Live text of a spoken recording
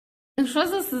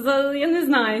Що за я не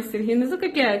знаю, Сергій, не за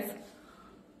капець.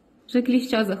 Вже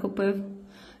кліща захопив.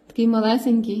 Такий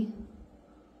малесенький.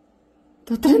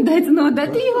 То трендець, ну а де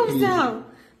ти його взяв?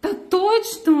 Та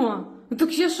точно! Ну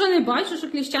так я що не бачу,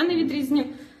 що кліща не відрізню.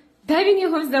 Де він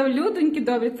його взяв, людоньки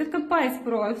добрі? Це капець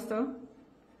просто.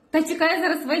 Та чекай, я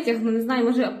зараз витягну, не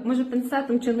знаю, може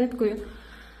пинцетом чи ниткою.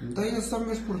 Та я сам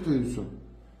вишпортую все.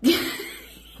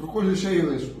 Проколю ще й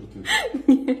вишпортую.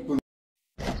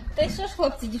 Та й що ж,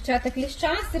 хлопці, дівчата,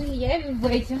 кліща Сергієві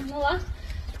витягнула.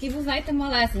 Такий, ви знаєте,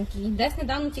 малесенький. Десь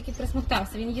недавно тільки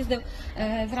присмоктався. Він їздив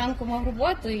зранку, мав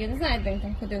роботу, і я не знаю, де він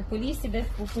там ходив, по лісі, десь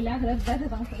по полях, де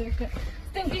там ходив.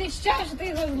 З тим кліщем, що ти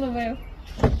його зловив.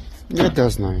 Я де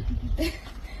знаю.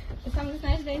 Ти сам не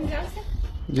знаєш, де він взявся?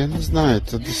 Я не знаю,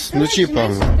 це десь вночі,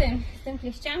 певно. З тим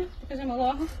кліщем, покажи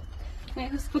малого. Ми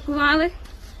його спакували.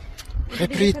 Хай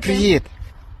привіт.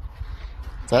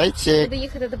 Зайчик. Буду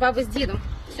їхати до баби з дідом.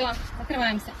 Все,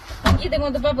 закриваємося. Їдемо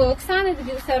до баби Оксани, до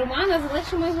дідуся Романа,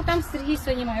 залишимо його там. Сергій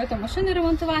сьогодні має там машину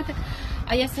ремонтувати,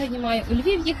 а я сьогодні маю у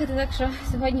Львів їхати, так що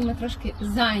сьогодні ми трошки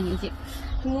зайняті.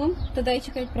 Тому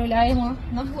Тадейчика відправляємо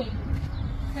на вулицю.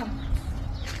 Все.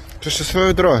 Ти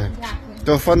щасливої дороги. Дякую.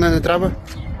 Телефону не треба?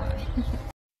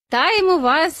 Вітаємо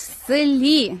вас в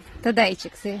селі.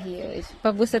 Тадейчик Сергійович,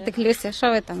 бабуся Теклюся, що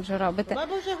ви там вже робите?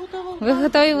 Баба вже готова. Ви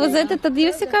готові возити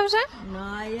Тадюсика вже? Ну,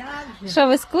 а як же? Що,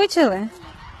 ви скучили?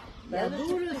 Я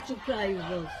дуже скучаю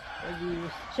вже.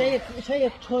 Ще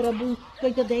як вчора був,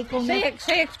 той Тадейко.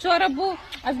 Ще як вчора був,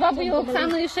 а з бабою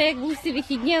Оксаною ще як був всі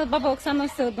вихідні, але баба Оксана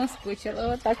все одно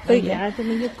скучила. Отак то є.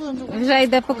 Вже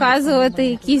йде показувати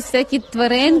якісь всякі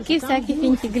тваринки, всякі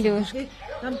фінтіглюшки.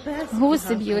 Там пес.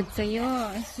 Гуси б'ються, йой.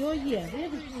 Все є.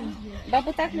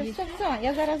 Бабу так, все,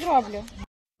 я зараз роблю.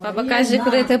 Баба каже,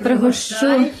 куди ти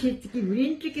пригощу. Такі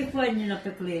блінчики файні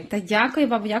напекли. Та дякую,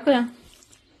 бабу, дякую.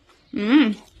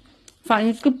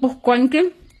 Файнічки,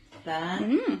 пухконьки. Так.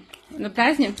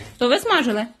 Напресні. То ви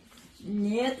смажили?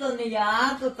 Ні, то не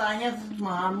я, то Таня з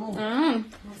мамою.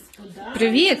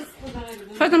 Привіт.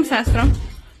 Що там, сестро?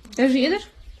 Ти ж їдеш?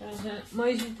 Каже,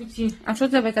 майже в путі. А що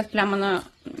це якась пляма на...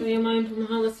 То я мамі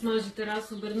допомагала смажити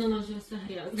раз, обернула вже все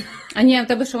грязно. А ні, в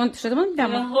тебе що там Я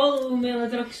пляма? голову мила,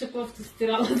 трохи ще кофту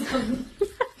стирала там.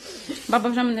 Баба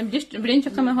вже мене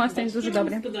блінчиками гостить, дуже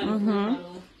добре. Угу.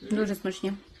 Дуже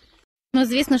смачні. Ну,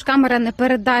 звісно ж, камера не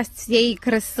передасть цієї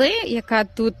краси, яка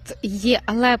тут є,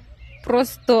 але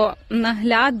просто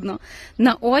наглядно,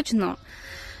 наочно.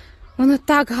 Воно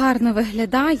так гарно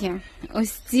виглядає.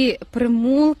 Ось ці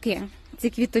примулки, ці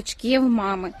квіточки в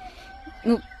мами.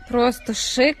 Ну, просто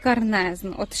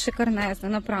шикарнезно. От шикарнезно,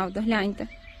 направду, гляньте.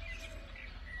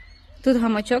 Тут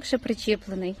гамачок ще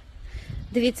причіплений.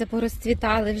 Дивіться,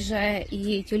 порозцвітали вже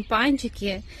і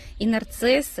тюльпанчики, і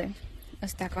нарциси.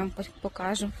 Ось так вам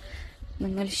покажу. На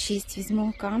 0,6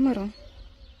 візьму камеру.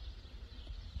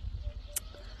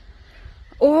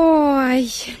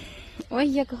 Ой! Ой,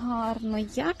 як гарно,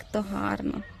 як то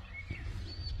гарно.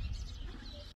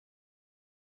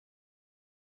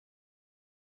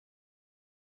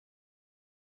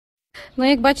 Ну,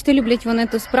 як бачите, люблять вони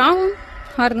ту справу.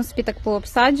 Гарно собі так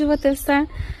пообсаджувати все.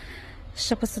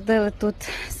 Ще посадили тут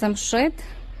самшит.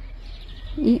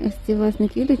 І ось ці, власне,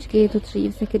 квіточки. І тут ще є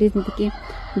всякі різні такі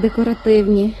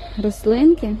декоративні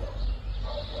рослинки.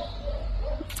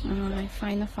 Ай,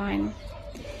 файно, файно.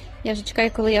 Я вже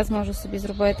чекаю, коли я зможу собі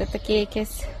зробити таке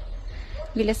якесь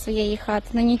біля своєї хати.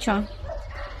 Ну нічого.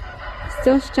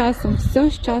 Все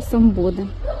з часом буде.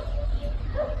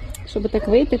 Щоб так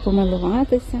вийти,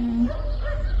 помилуватися.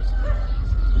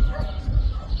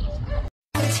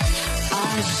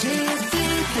 А жити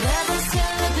треба все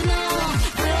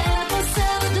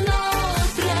одно,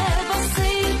 треба си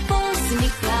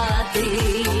посміхатись.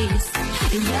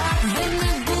 Як би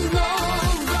не було,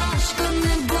 важко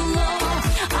не було,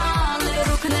 але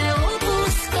рук не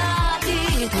опускати.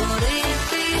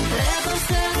 Творити треба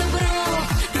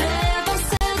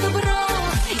все добро,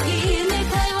 і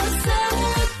нехай усе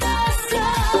вдасться.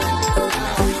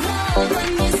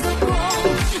 Головні з добром,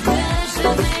 де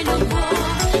живе любов,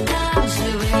 там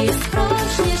живе і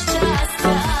справжнє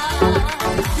щастя.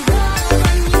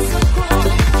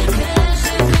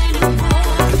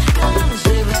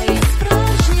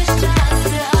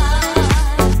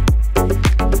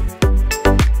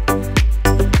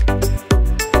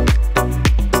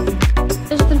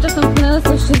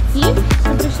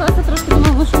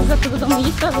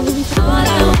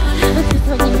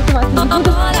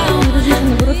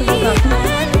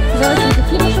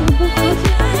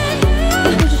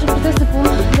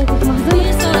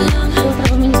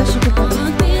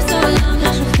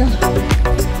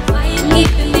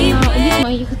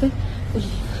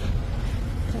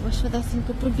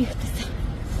 пробігтися.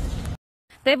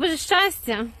 Дай Боже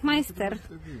щастя, майстер.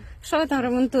 Що ви там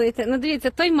ремонтуєте? Ну дивіться,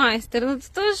 той майстер, ну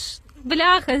то ж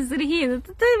бляха, Сергій, ну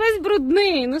то ти весь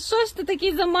брудний, ну що ж ти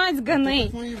такий замацьганий?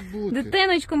 Так має бути.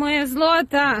 Дитиночку моя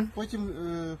злота. Потім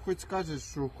хоч скажеш,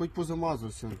 що хоч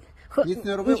позамазався. Хо- Ніц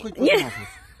не робив, хоч Ні. позамазався.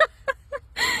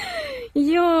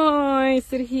 Йой,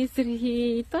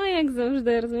 Сергій, то як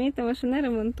завжди, розумієте, машини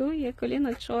ремонтує,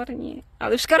 коліна чорні.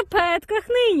 Але в шкарпетках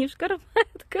нині, в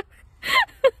шкарпетках.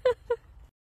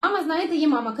 Мама, знаєте, є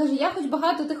мама, каже, я хоч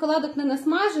багато тих оладок не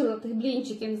насмажила, тих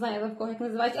блінчиків, не знаю, в кого як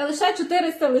називають, але ще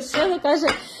 400 лишила, каже,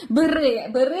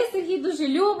 бери, Сергій дуже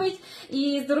любить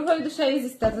і з дорогою душею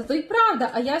зістерти. То й правда,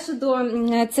 а я ще до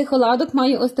цих оладок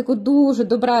маю ось таку дуже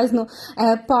добрезну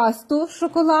пасту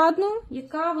шоколадну,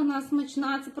 яка вона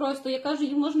смачна, це просто, я кажу,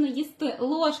 її можна їсти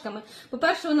ложками.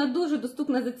 По-перше, вона дуже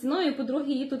доступна за ціною, по-друге,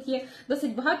 її тут є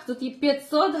досить багато, тут є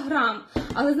 500 грам.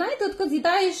 Але знаєте, от коли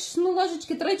з'їдаєш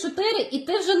ложечки 3-4 і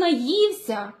ти вже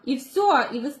наївся, і все,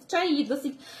 і вистачає її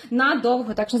досить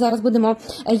надовго. Так що зараз будемо,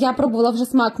 я пробувала вже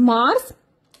смак Марс,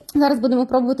 зараз будемо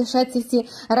пробувати ще ці всі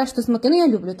решту смаки. Ну я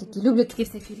люблю такі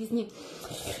всякі різні.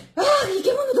 Ах,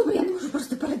 яке воно добре, я не можу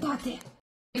просто передати.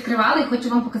 Відкривала і хочу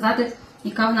вам показати,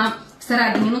 яка вона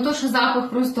всередині. Ну то, що запах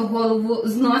просто голову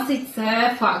зносить,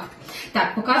 це факт.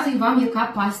 Так, показую вам, яка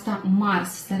паста Марс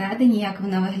всередині, як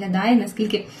вона виглядає,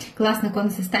 наскільки класна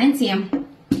консистенція.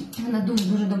 Вона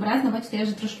дуже добрезна, бачите, я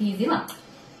вже трошки її з'їла.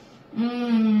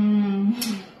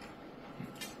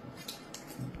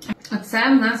 Оце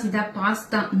в нас йде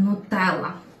паста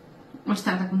нутелла. Ось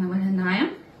так вона виглядає.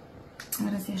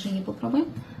 Зараз я ще її попробую.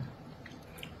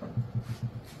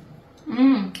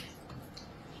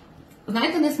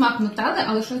 Знаєте, не смак нутелли,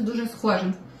 але щось дуже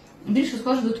схоже. Більше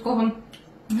схоже до такого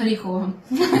горіхового.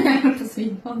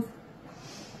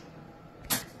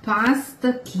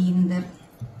 Паста кіндер.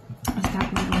 Ось так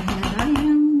вона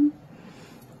виглядає.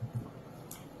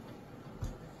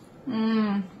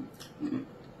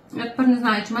 Я тепер не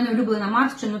знаю, чи в мене улюблена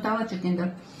Марс, чи нутелла, чи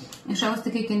кіндер. І ще ось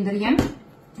такий кіндер є.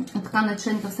 Така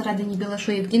начинка всередині біла,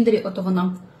 що є в кіндері, ото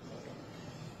воно.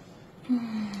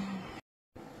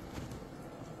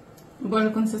 Боже,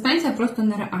 консистенція просто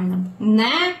нереальна.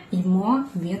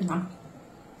 Неймовірна.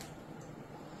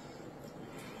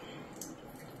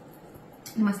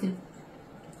 Нема слів.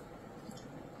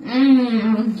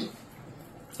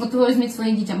 От ви візьміть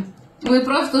своїм дітям. Вони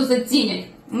просто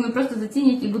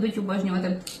зацінять і будуть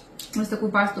обожнювати ось таку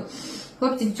пасту.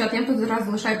 Хлопці, дівчата, я тут зараз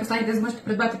залишаю послання, де зможете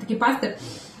придбати такі пасти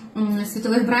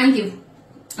світових брендів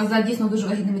за дійсно дуже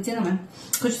вигідними цінами.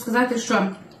 Хочу сказати, що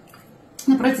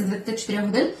на протязі 24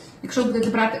 годин, якщо будете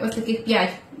брати ось таких 5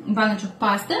 баночок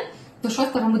пасти, то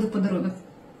 6 вам буде в подарунок.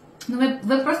 Ну,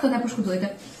 ви просто не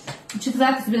пошкодуєте. Чи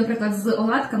взяти собі, наприклад, з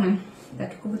оладками, так,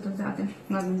 яку би тут взяти,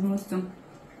 ладно, візьму ось цю,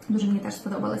 дуже мені теж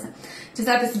сподобалося. Чи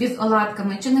взяти собі з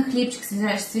оладками, чи на хлібчик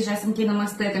свіжесенький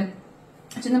намастити,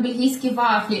 чи на бельгійські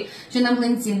вафлі, чи на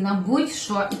млинці, на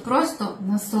будь-що, і просто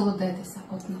насолодитися,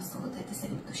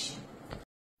 від душі.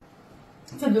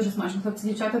 Це дуже смачно, хлопці,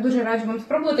 дівчата, дуже раджу вам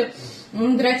спробувати.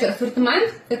 До речі,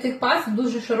 асортимент таких паст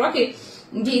дуже широкий,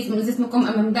 є зі смаком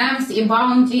M&M's, і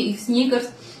Bounty, і Snickers,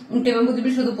 який вам буде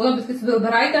більше до вподоби, собі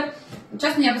обирайте.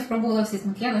 Чесно, я би спробувала всі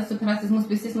смаки, але наступний раз візьму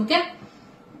собі всі смаки.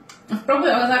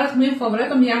 Спробую, але зараз моїм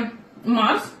фаворитом є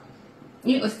Марс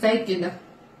і ось цей кіндер.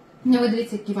 Не ви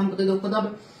дивіться, які вам буде до вподоби.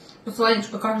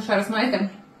 Посиланнячко кажу ще раз, знаєте,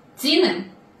 ціни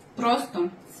просто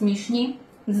смішні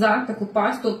за таку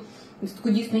пасту, таку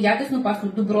дійсно якісну пасту,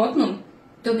 добротну,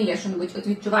 то не є що-небудь. От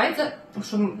відчувається,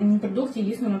 що продукт є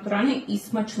дійсно натуральний і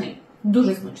смачний.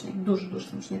 Дуже смачний, дуже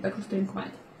смачний, так що сторінку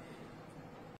маєте.